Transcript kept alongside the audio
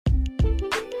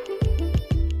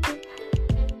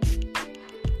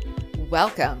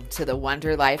Welcome to the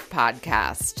Wonder Life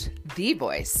Podcast, the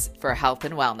voice for health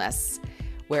and wellness,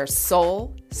 where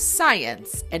soul,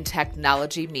 science, and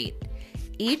technology meet.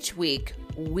 Each week,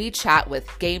 we chat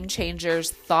with game changers,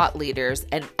 thought leaders,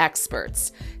 and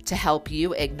experts to help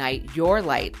you ignite your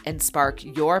light and spark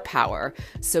your power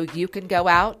so you can go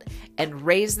out and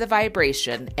raise the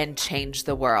vibration and change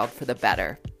the world for the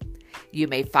better. You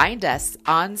may find us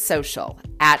on social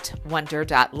at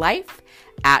wonder.life,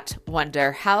 at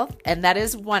Wonder Health, and that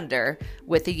is Wonder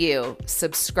with a U.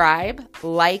 Subscribe,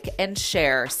 like, and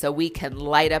share so we can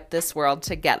light up this world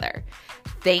together.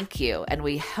 Thank you, and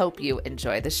we hope you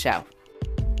enjoy the show.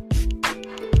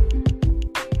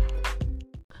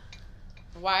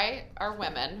 Why are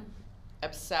women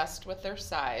obsessed with their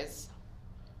size?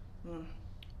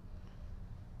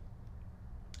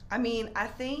 I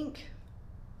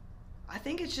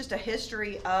think it's just a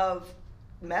history of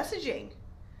messaging,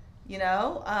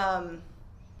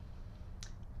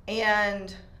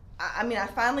 and I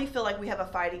finally feel like we have a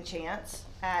fighting chance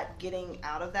at getting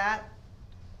out of that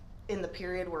in the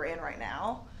period we're in right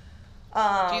now.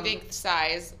 Do you think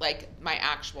size, like my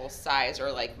actual size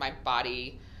or like my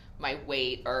body, my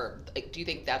weight, or like, do you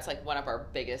think that's like one of our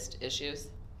biggest issues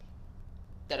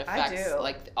that affects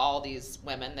like all these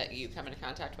women that you come into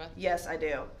contact with? Yes, I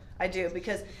do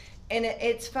because, and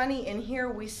it's funny, in here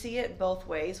we see it both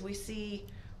ways. We see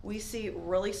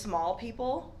really small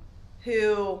people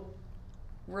who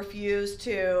refuse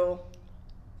to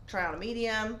try on a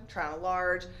medium, try on a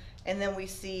large, and then we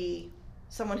see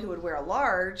someone who would wear a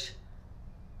large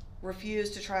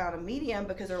refuse to try on a medium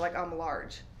because they're like, I'm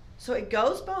large. So it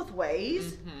goes both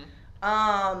ways.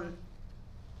 Mm-hmm.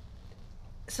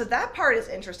 So that part is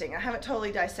interesting. I haven't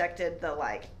totally dissected the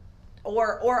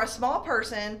or a small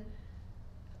person,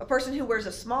 a person who wears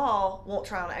a small won't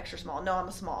try on an extra small. No, I'm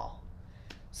a small.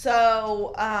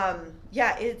 So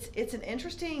it's an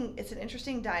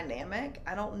interesting dynamic.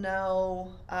 I don't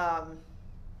know. I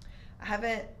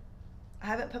haven't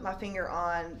put my finger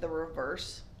on the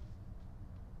reverse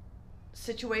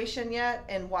situation yet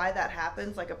and why that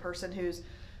happens. Like a person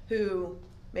who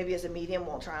maybe is a medium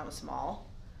won't try on a small.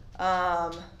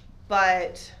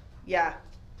 But yeah,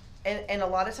 and a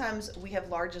lot of times we have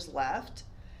larges left,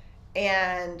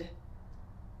 and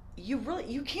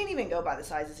you can't even go by the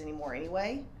sizes anymore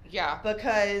anyway. Yeah.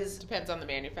 Because depends on the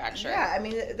manufacturer. Yeah,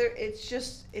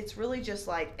 it's really just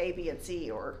like A, B, and C,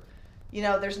 or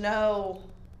there's no.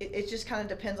 It just kind of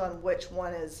depends on which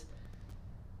one is,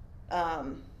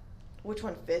 which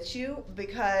one fits you,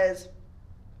 because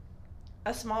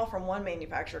a small from one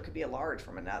manufacturer could be a large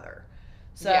from another.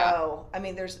 So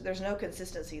yeah. There's no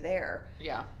consistency there.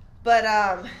 Yeah.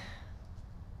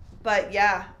 But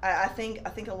yeah, I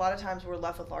think a lot of times we're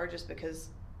left with larges because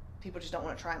people just don't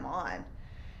want to try them on.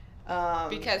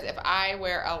 Because if I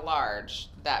wear a large,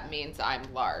 that means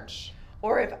I'm large.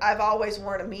 Or if I've always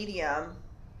worn a medium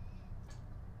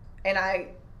and I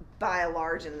buy a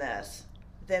large in this,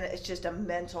 then it's just a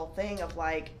mental thing of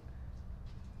like,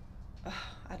 I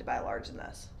had to buy a large in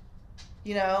this.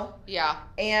 Yeah.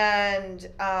 And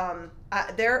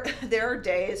there are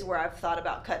days where I've thought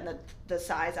about cutting the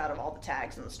size out of all the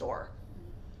tags in the store.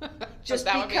 Just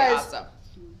that would be awesome.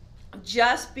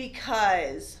 Just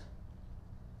because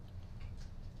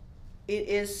it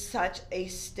is such a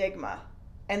stigma.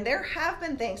 And there have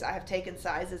been things I have taken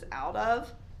sizes out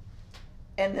of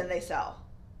and then they sell.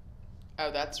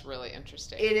 Oh, that's really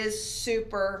interesting. It is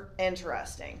super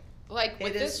interesting. Like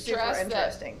with this dress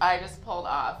that I just pulled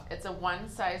off, it's a one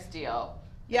size deal.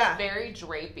 Yeah. It's very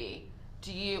drapey.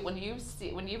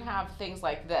 When you have things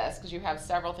like this, because you have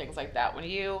several things like that,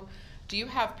 do you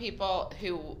have people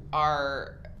who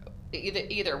are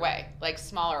either way, like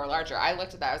smaller or larger? I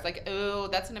looked at that, I was like, oh,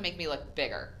 that's going to make me look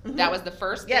bigger. Mm-hmm. That was the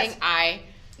first thing I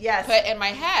put in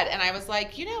my head. And I was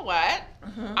like, you know what?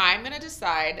 Mm-hmm. I'm going to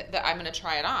decide that I'm going to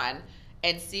try it on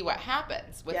and see what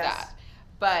happens with that.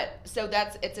 But so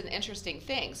it's an interesting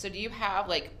thing. So do you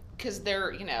have because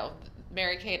they're,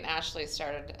 Mary-Kate and Ashley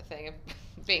started a thing of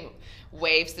being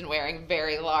waifs and wearing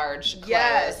very large clothes.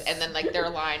 Yes. And then their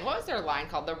line, what was their line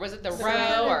called? Was it the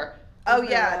Row or? Oh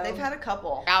yeah, they've had a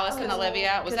couple. Alice and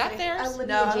Olivia. Was that theirs?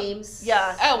 Olivia James.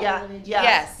 Yeah. Oh, yeah.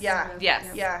 Yes. Yeah.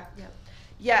 Yes. Yeah. Yeah.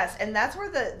 Yes, and that's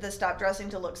where the stop dressing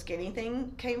to look skinny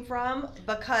thing came from,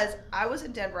 because I was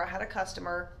in Denver. I had a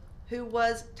customer who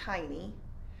was tiny.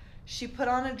 She put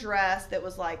on a dress that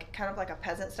was kind of like a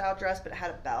peasant style dress, but it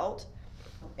had a belt.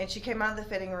 And she came out of the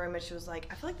fitting room and she was like,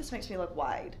 I feel like this makes me look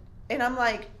wide. And I'm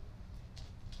like,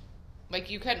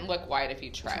 you couldn't look wide if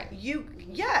you tried.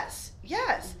 Yes.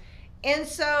 And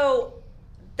so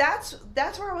that's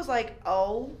where I was like,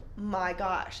 oh my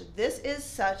gosh, this is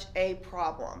such a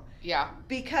problem. Yeah.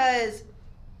 Because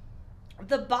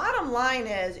the bottom line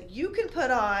is you can put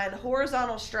on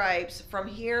horizontal stripes from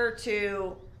here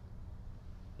to,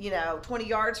 20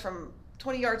 yards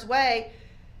away.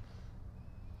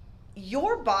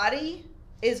 Your body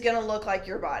is going to look like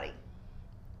your body.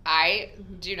 I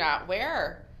do not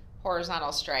wear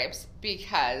horizontal stripes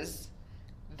because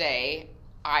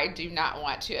I do not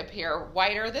want to appear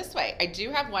whiter this way. I do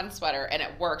have one sweater, and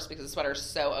it works because the sweater is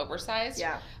so oversized.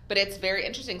 Yeah. But it's very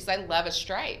interesting because I love a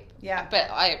stripe. Yeah.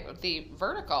 But the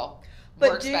vertical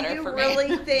works better for me. But do you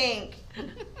really think,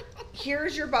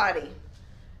 here's your body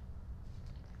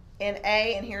in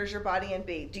A and here's your body in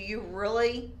B. Do you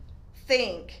really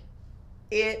think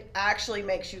it actually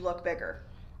makes you look bigger?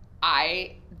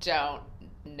 I don't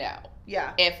know.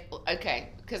 Yeah.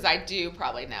 Because I do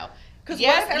probably know.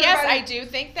 Yes, I do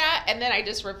think that, and then I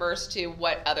just reverse to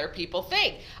what other people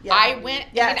think. Yeah. I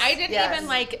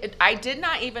did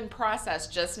not even process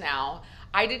just now.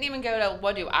 I didn't even go to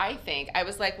what do I think. I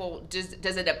was like, well, does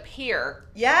it appear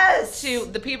to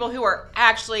the people who are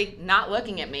actually not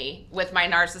looking at me with my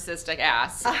narcissistic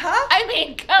ass? I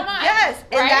mean, come on. Yes,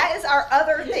 right? And that is our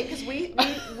other thing, because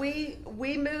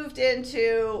we moved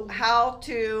into how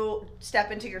to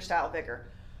step into your style vigor.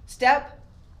 Step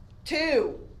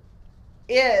 2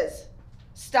 is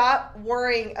stop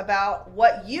worrying about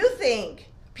what you think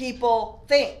people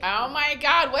think. Oh my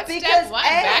God, what's step 1?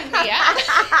 Back me up.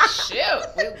 Shoot,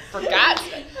 we forgot.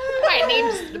 We might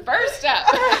need the first step.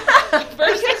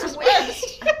 First things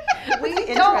first.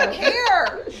 We don't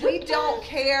care. We don't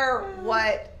care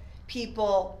what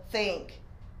people think.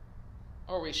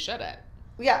 Or we shouldn't.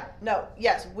 Yeah, no,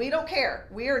 yes, we don't care.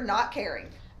 We are not caring.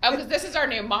 Oh, because this is our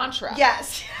new mantra.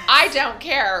 Yes. I don't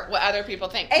care what other people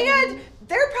think. And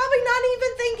they're probably not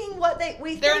even thinking what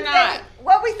we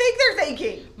think they're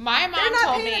thinking. My mom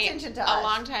told me a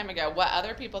long time ago, what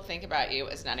other people think about you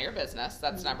is none of your business.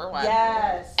 That's number 1.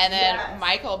 Yes. And then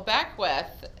Michael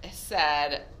Beckwith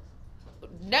said,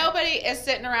 nobody is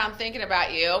sitting around thinking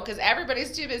about you because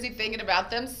everybody's too busy thinking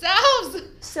about themselves.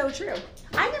 So true.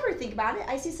 I never think about it.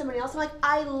 I see somebody else, I'm like,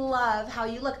 I love how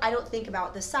you look. I don't think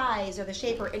about the size or the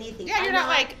shape or anything. Yeah, you're not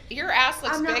like, your ass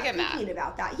looks big in that. I'm not thinking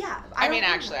about that. Yeah. I mean,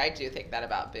 actually, I do think that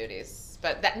about booties,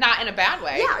 but that not in a bad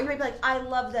way. Yeah, you might be like, I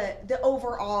love the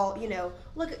overall,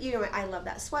 look at, I love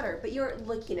that sweater, but you're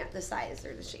looking at the size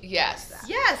or the shape. Yes.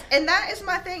 Yes, and that is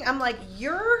my thing. I'm like,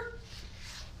 here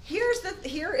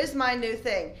is my new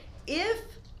thing. If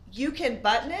you can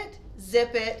button it,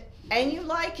 zip it, and you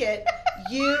like it,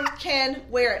 you can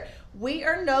wear it. We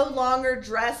are no longer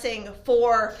dressing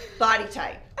for body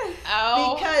type.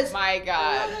 Oh, my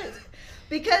God.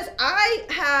 Because I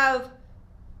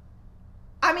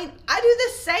do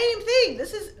the same thing.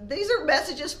 These are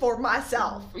messages for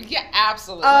myself. Yeah,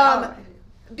 absolutely.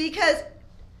 Because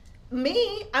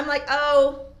I'm like,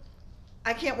 oh,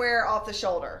 I can't wear off the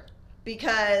shoulder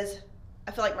because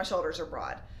I feel like my shoulders are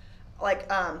broad. Like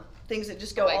things that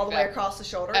just go all the way across the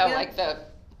shoulder. Oh, like the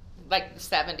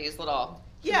 70s little.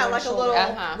 Yeah, like a little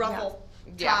ruffle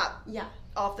top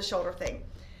off the shoulder thing.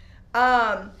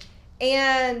 But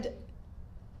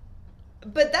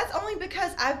that's only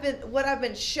because what I've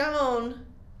been shown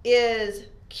is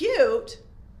cute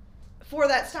for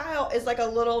that style is like a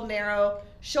little narrow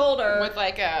shoulder with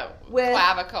like a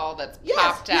clavicle that's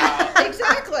popped out.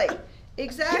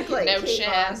 Exactly. No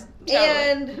chin.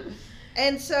 Totally.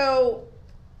 And so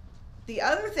the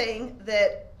other thing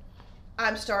that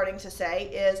I'm starting to say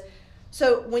is,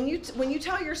 so when you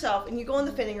tell yourself, and you go in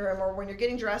the fitting room or when you're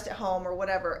getting dressed at home or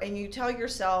whatever, and you tell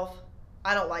yourself,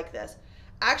 I don't like this,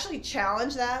 actually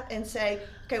challenge that and say,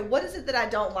 okay, what is it that I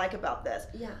don't like about this?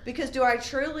 Yeah. Because do I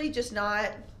truly just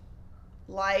not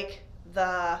like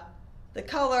the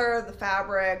color, the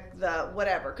fabric, the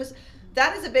whatever? Because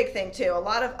that is a big thing too. A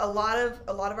lot of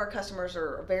our customers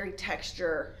are very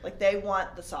texture, like they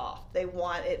want the soft. They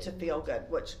want it to feel good,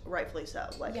 which rightfully so.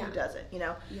 Like who doesn't,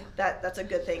 That's a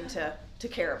good thing to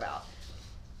care about.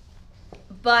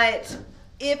 But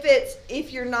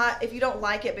if you don't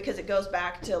like it because it goes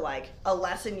back to like a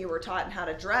lesson you were taught in how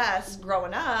to dress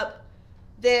growing up,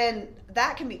 then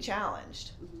that can be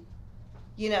challenged.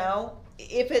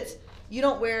 If it's you're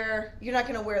not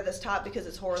going to wear this top because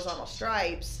it's horizontal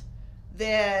stripes,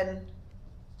 then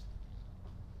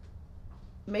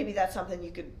maybe that's something you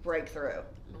could break through.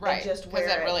 Right. And just wear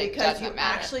it really because you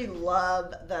actually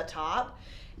love the top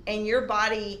and your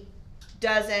body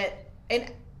doesn't, and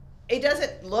it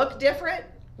doesn't look different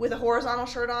with a horizontal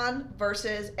shirt on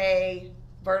versus a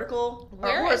vertical or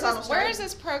horizontal shirt. Where is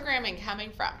this programming coming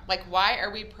from? Like, why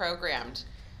are we programmed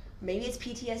maybe it's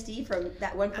PTSD from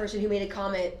that one person who made a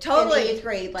comment Totally. in 8th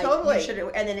grade, like Totally. you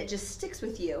shouldn't, and then it just sticks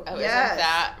with you. Oh, Yes. isn't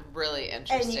that really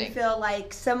interesting? And you feel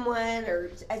like someone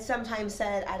or sometimes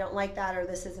said, I don't like that, or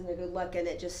this isn't a good look, and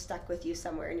it just stuck with you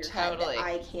somewhere in your Totally. head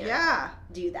that I can't Yeah.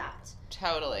 do that.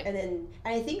 Totally. And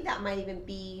I think that might even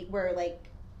be where, like,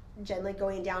 Jen, like,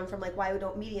 going down from, like, why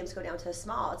don't mediums go down to a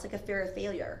small? It's like a fear of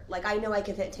failure. Like, I know I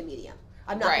can fit to medium.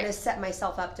 I'm not Right. going to set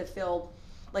myself up to feel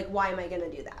like, why am I going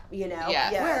to do that? You know?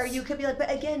 Yes. Yes. Where you could be like,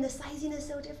 but again, the sizing is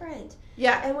so different.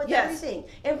 Yeah. And with Yes. everything.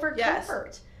 And for Yes.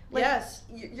 comfort. Like, Yes.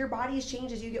 your bodies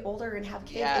change as you get older and have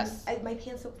kids. Yes. And my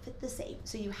pants don't fit the same.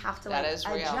 So you have to, That like, is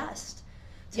real. adjust.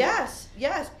 to Yes,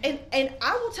 yes, and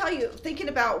I will tell you, thinking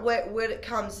about what it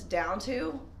comes down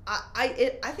to, I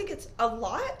think it's a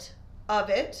lot of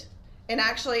it, and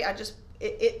actually,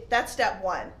 that's step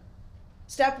one.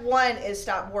 Step one is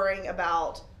stop worrying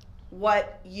about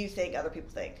what you think other people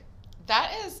think,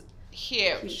 That is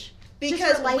huge.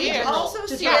 because life we in general. also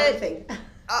Just see for it. everything.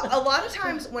 A lot of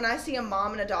times when I see a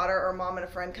mom and a daughter or a mom and a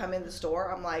friend come in the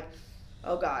store, I'm like,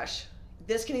 oh gosh,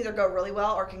 this can either go really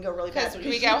well or can go really bad. Because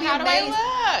we go, how do I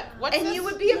look? What's And this? you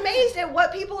would be amazed at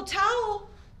what people tell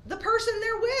the person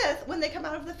they're with when they come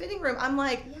out of the fitting room. I'm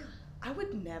like, Yeah. I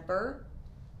would never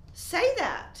say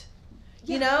that.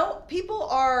 Yeah. You know, people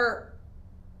are,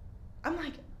 I'm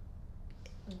like,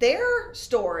 their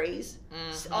stories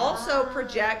also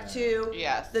project to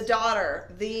Yes. the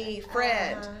daughter, the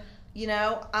friend. Uh-huh. You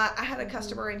know, I had a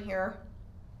customer in here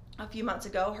a few months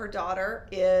ago. Her daughter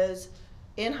is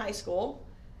in high school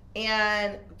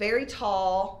and very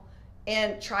tall,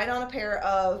 and tried on a pair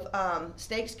of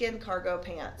snakeskin cargo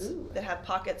pants Ooh. that have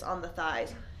pockets on the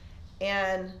thighs,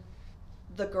 and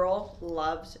the girl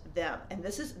loved them. And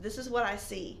this is what I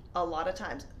see a lot of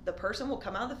times. The person will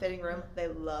come out of the fitting room, they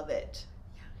love it.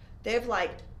 They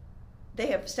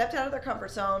have stepped out of their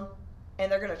comfort zone, and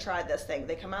they're going to try this thing.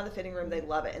 They come out of the fitting room, they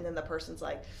love it, and then the person's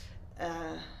like,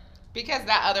 Because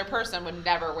that other person would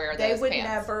never wear those they would pants.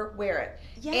 never wear it.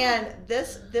 Yeah. And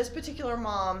this particular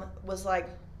mom was like,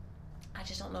 I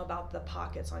just don't know about the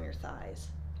pockets on your thighs.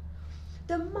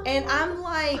 The mom. And I'm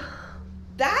like,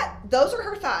 those are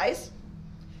her thighs.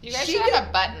 You guys She should could- have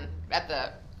a button at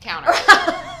the counter.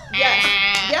 Yes.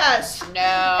 Yes.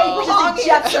 No. just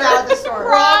eject her out of the store.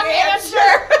 Wrong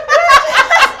answer.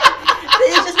 They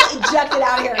just ejected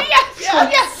out of here.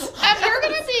 Yes. You're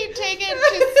going to be taken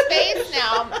to space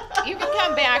now. You can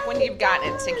come back when you've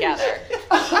gotten it together.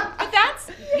 But that's,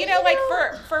 like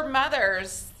for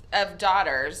mothers of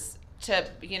daughters to,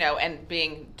 and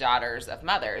being daughters of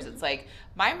mothers, it's like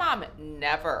my mom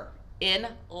never in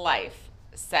life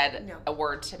said No. a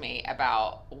word to me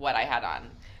about what I had on.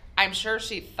 I'm sure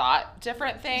she thought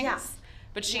different things. Yeah.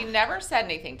 But she never said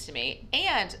anything to me.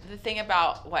 And the thing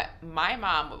about what my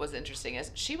mom was interesting is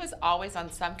she was always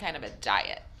on some kind of a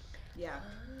diet. Yeah.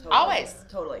 Totally. Always.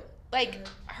 Totally. Like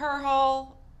her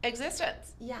whole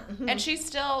existence. Yeah. And she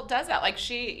still does that. Like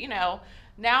she,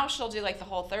 now she'll do like the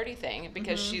Whole30 thing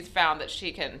because she's found that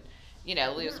she can,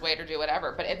 lose weight or do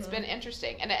whatever. But it's been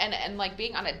interesting. And like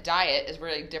being on a diet is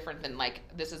really different than like,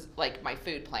 this is like my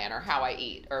food plan or how I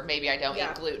eat, or maybe I don't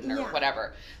eat gluten or Yeah.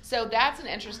 whatever. So that's an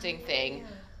interesting thing.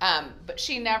 But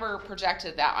she never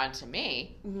projected that onto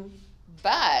me.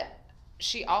 But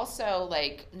she also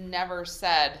like never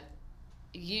said,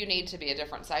 you need to be a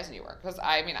different size than you were. Because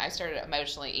I started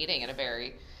emotionally eating at a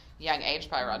very young age,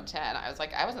 probably around 10. I was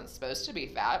like, I wasn't supposed to be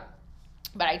fat,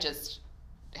 but I just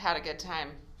had a good time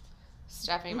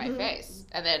stuffing my face.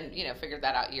 And then, figured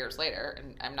that out years later,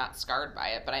 and I'm not scarred by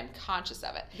it, but I'm conscious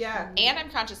of it. Yeah. And I'm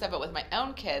conscious of it with my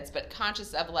own kids, but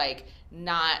conscious of like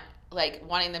not like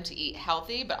wanting them to eat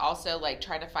healthy, but also like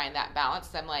trying to find that balance.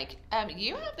 I'm like,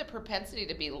 you have the propensity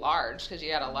to be large because you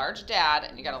got a large dad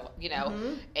and you got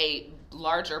a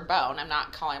larger bone. I'm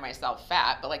not calling myself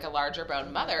fat, but like a larger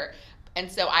bone mother. And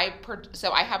so I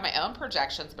have my own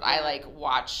projections, but I like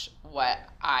watch what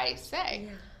I say.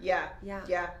 Yeah. Yeah.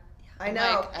 Yeah. I I'm know.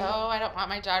 like, oh, I don't want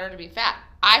my daughter to be fat.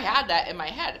 I had that in my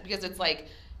head because it's like,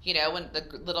 when the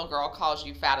little girl calls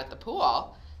you fat at the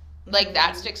pool, like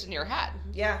that sticks in your head.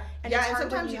 Yeah. And yeah. it's And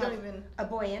hard sometimes when you don't have even. a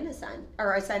boy and a son,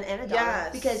 or a son and a daughter,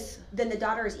 Yes. because then the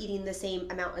daughter is eating the same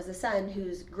amount as the son,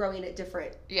 who's growing at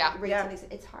different Yeah. rates. Yeah.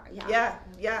 And it's hard. Yeah. Yeah.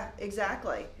 Yeah.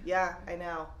 Exactly. Yeah. I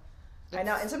know. I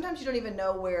know. And sometimes you don't even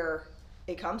know where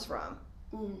it comes from.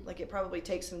 Like it probably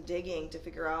takes some digging to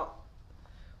figure out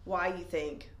why you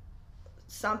think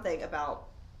something about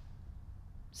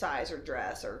size or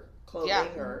dress or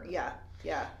clothing or yeah.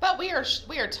 But we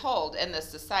are told in this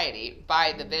society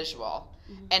by the visual,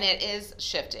 and it is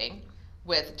shifting,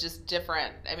 with just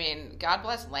different, I mean, God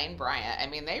bless Lane Bryant. I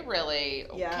mean, they really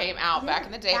Yeah. came out back Yeah.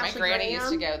 in the day. Ashley My granny used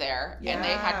to Graham. go there, and they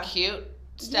Yeah. had cute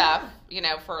stuff, you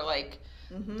know, for like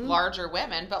Mhm. larger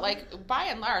women. But like by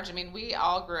and large, I mean, we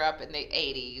all grew up in the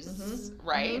 80s, Mhm.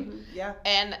 right? Mhm. Yeah.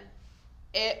 And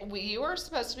you were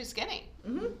supposed to be skinny.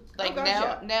 Mm-hmm. Like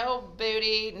no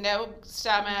booty, no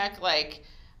stomach, like.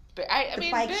 But I The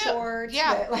mean, bike shorts.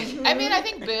 yeah. Like, I mean, I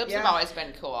think boobs have Yeah. always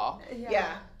been cool.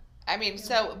 Yeah. I mean,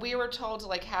 so we were told to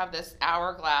like have this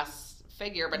hourglass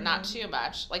figure, but not too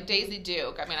much. Like Daisy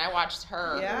Duke. I mean, I watched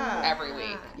her Yeah. every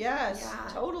week. Yes.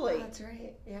 Yeah. Totally. That's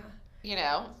right. Yeah. You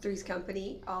know. Three's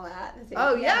Company, all that.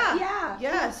 Oh, yeah. Yeah.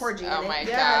 Yes. Poor Janet. Oh my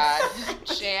Yes. God,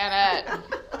 Janet.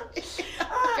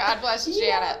 God bless You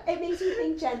Janet. know, it makes me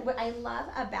think, Jen, what I love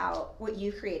about what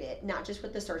you created, not just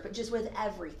with the stores, but just with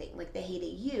everything, like the Heyday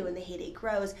You and the Heyday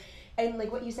Grows, and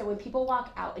like what you said, when people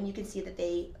walk out and you can see that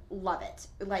they love it.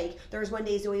 Like there was one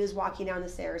day Zoe was walking down the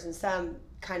stairs in some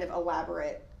kind of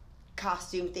elaborate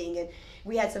costume thing, and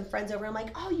we had some friends over. I'm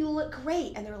like, "Oh, you look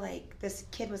great," and they're like, "This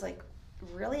kid was like."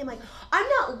 Really? I'm like, I'm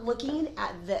not looking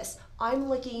at this. I'm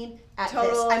looking at this.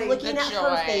 Totally. I'm looking The at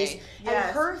her joy. face. Yes.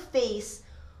 And her face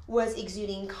was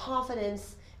exuding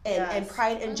confidence and Yes.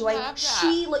 pride and joy. love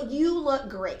that. You look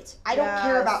great. I don't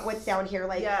care Yes. about what's down here.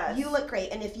 Like, Yes. you look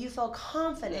great. And if you feel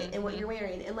confident in what you're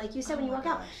wearing, and like you said, when you my walk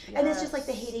out, gosh, and it's just like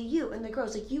the yes. Heyday You and the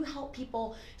Grows, like you help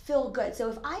people feel good.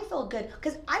 So if I feel good,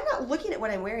 because I'm not looking at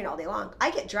what I'm wearing all day long. I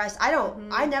get dressed. I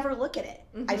never look at it.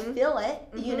 I feel it,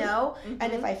 you know?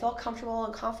 And if I feel comfortable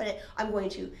and confident, I'm going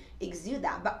to exude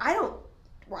that. But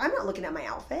I'm not looking at my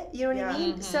outfit. You know what I Yeah.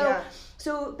 mean? So,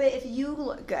 Yeah. but if you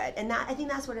look good, and I think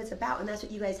that's what it's about, and that's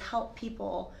what you guys help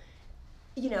people,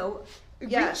 you know,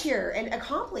 Yes. reach here and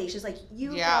accomplish. Is like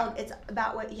Yeah. feel, it's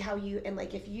about how you, and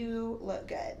like if you look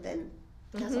good, then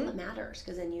that's all that matters,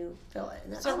 because then you feel it.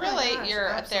 And that's So all really, gosh, you're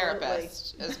absolutely. a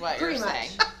therapist, is what Pretty you're much.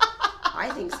 saying. I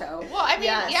think so. Well, I mean,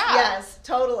 Yes. yeah. Yes.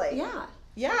 Totally. Yeah.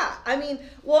 Yeah, I mean,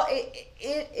 well,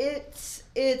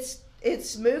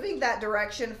 it's moving that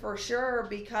direction for sure,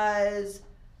 because,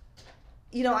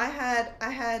 you know, I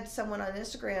had someone on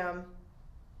Instagram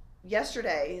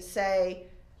yesterday say,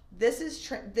 this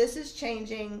is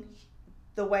changing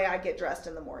the way I get dressed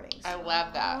in the mornings. I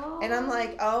love that. And I'm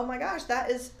like, oh my gosh,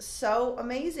 that is so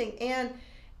amazing.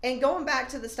 And going back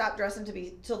to the stop dressing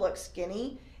to look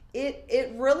skinny,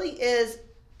 it really is.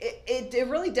 It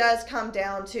really does come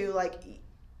down to, like,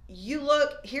 you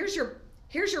look. Here's your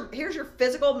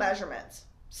physical measurements.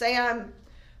 Say I'm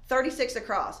 36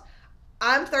 across.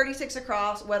 I'm 36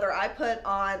 across, whether I put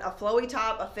on a flowy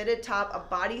top, a fitted top, a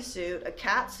bodysuit, a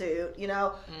cat suit. You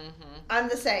know, I'm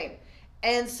the same.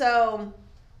 And so,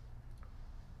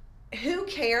 who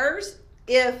cares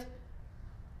if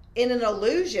in an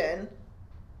illusion,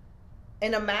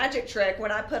 in a magic trick,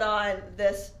 when I put on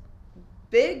this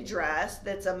big dress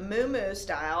that's a muumuu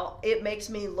style, it makes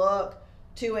me look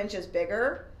 2 inches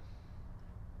bigger?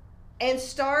 And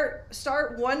start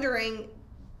wondering,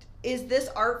 is this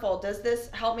artful? Does this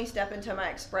help me step into my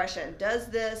expression? Does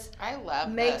this I love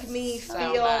make this me so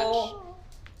feel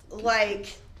much.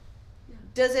 like,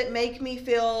 does it make me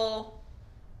feel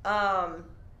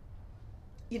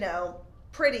you know,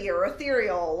 pretty or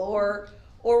ethereal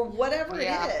or whatever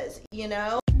Yeah. it is, you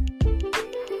know?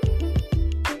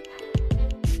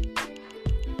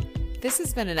 This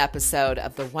has been an episode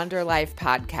of the Wonder Life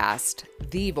podcast,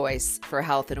 the voice for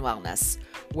health and wellness,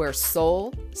 where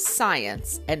soul,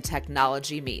 science, and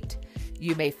technology meet.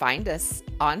 You may find us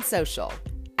on social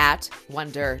at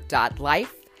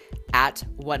wonder.life, at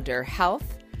Wonder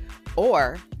Health,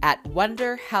 or at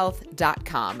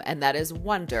wonderhealth.com, and that is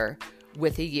Wonder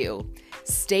with a U.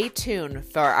 Stay tuned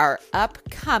for our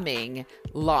upcoming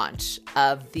launch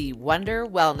of the Wonder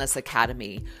Wellness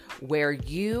Academy, where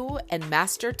you and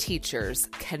master teachers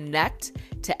connect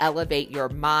to elevate your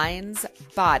minds,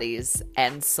 bodies,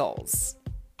 and souls.